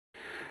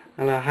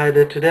Hello, hi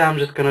there. Today I'm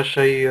just going to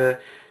show you a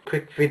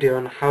quick video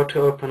on how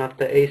to open up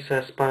the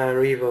Acer SPEC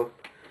Revo.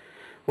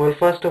 Well,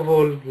 first of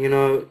all,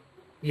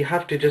 you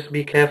have to just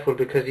be careful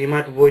because you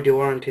might void your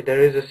warranty.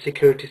 There is a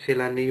security seal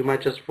and you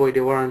might just void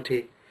your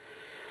warranty.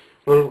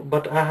 Well,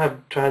 but I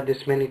have tried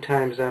this many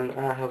times and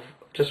I have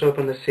just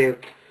opened the seal.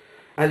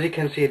 As you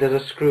can see,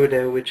 there's a screw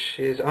there which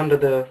is under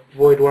the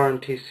void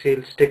warranty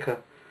seal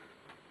sticker.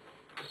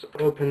 Just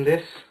open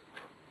this.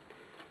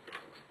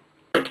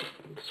 The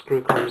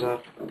screw comes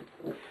out.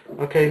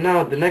 Okay,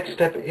 now the next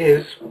step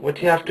is,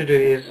 what you have to do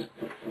is,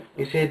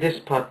 you see this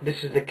part,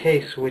 this is the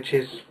case which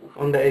is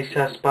on the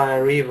Acer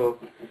SPEC Revo.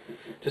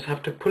 Just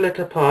have to pull it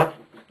apart.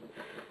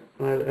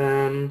 Well,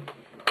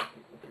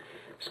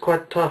 it's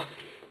quite tough.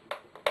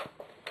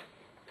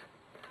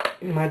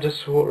 You might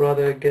just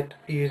rather get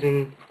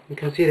using, you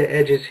can see the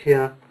edges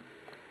here,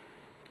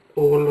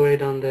 all the way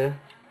down there.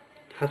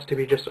 It has to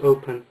be just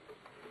open.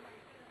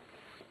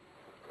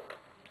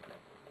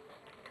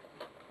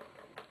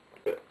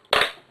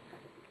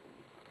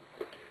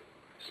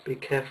 Just be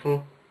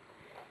careful.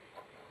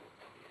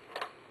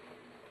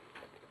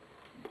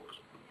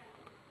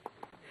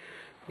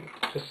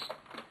 Just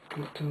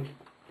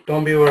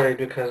don't be worried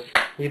because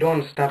you don't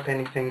want to snap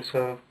anything,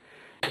 so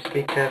just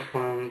be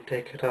careful and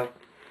take it out.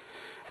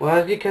 Well,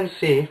 as you can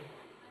see,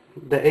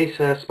 the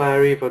Acer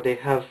SPEC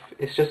Revo,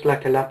 it's just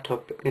like a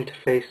laptop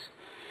interface.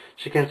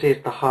 As you can see,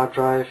 it's the hard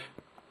drive,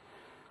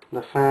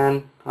 the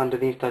fan,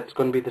 underneath that's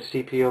going to be the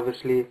CPU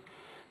obviously,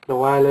 the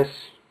wireless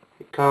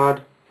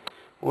card,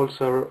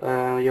 also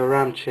your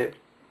RAM chip.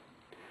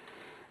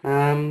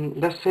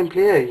 That's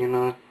simply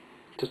it,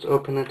 just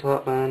open it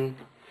up, and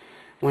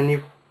when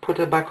you put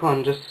it back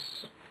on,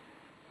 just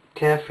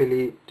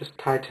carefully just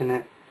tighten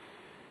it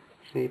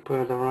so you put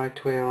it the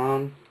right way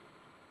around.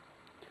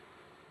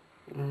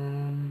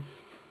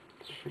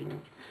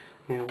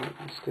 Yeah,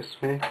 it's this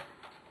way.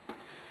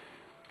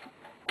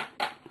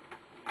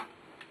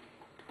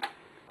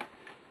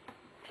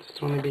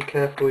 Just want to be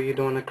careful, you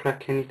don't want to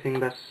crack anything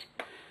that's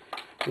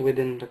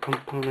within the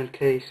component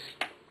case.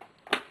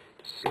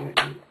 You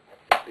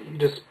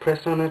just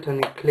press on it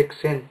and it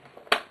clicks in.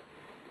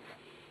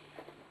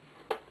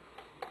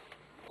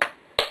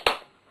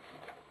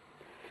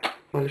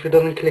 Well, if it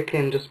doesn't click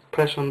in, just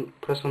press on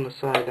the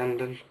side and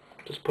then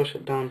just push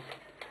it down.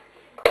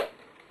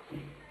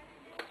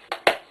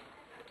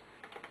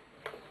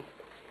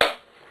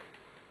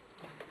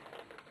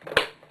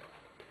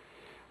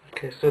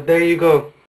 Okay, so there you go.